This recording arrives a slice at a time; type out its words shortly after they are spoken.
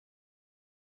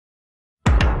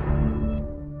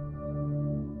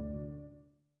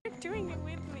doing it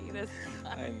with me this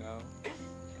time. I know.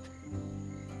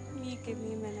 You give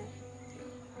me a minute.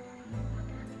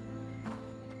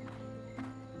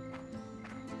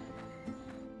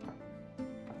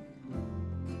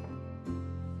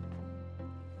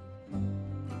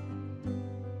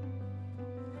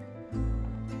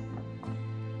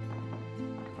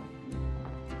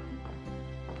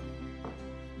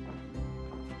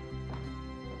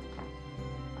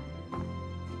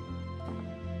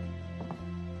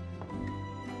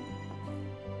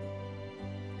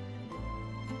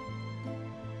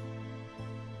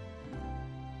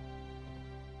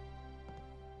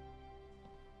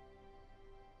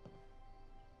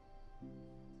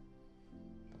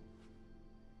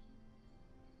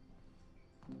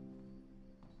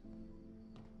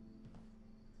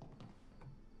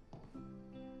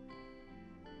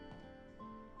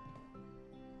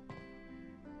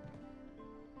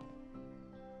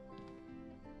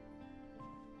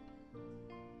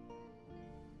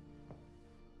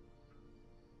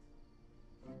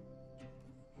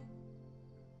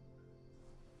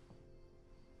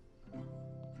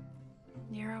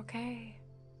 You're okay.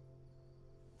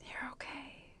 You're okay.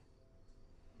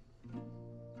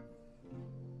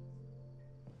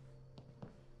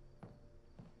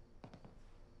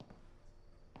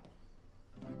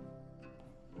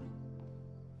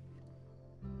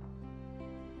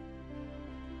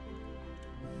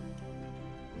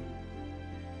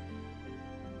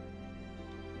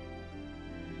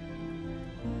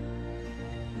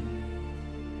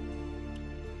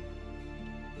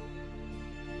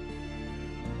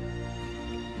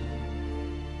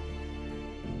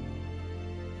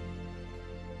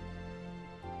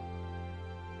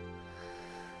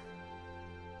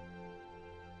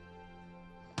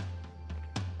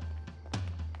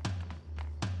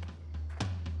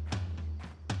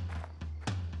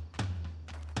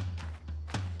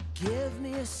 Give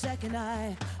me a second,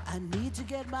 I need to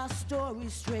get my story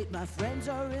straight. My friends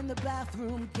are in the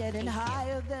bathroom, getting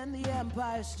higher than the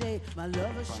Empire State. My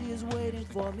lover, she is waiting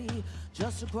for me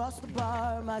just across the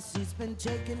bar. My seat's been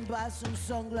taken by some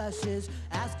sunglasses,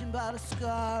 asking about a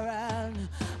scar, and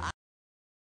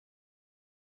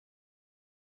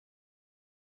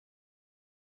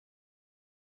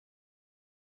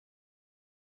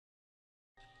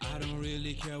I don't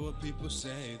really care what people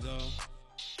say though.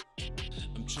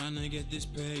 I'm tryna get this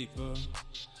paper,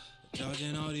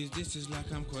 dodging all these dishes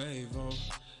like I'm Quavo,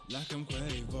 like I'm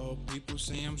Quavo. People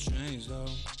say I'm strange though.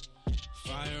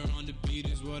 Fire on the beat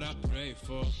is what I pray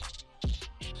for.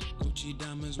 Gucci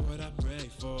diamonds what I pray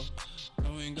for.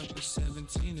 Blowing up at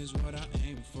 17 is what I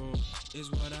aim for,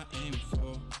 is what I aim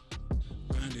for.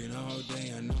 Grinding all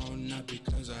day, I know, not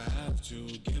because I have to.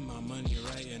 Get my money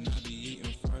right and I be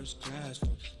eating first class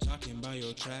food. Talking about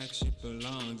your track, shit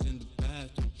belongs in the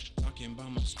bathroom. Talking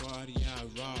about my squad, yeah,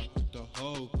 I rock with the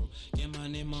whole crew. Get my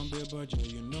name on Billboard, yeah,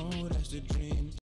 you know that's the dream.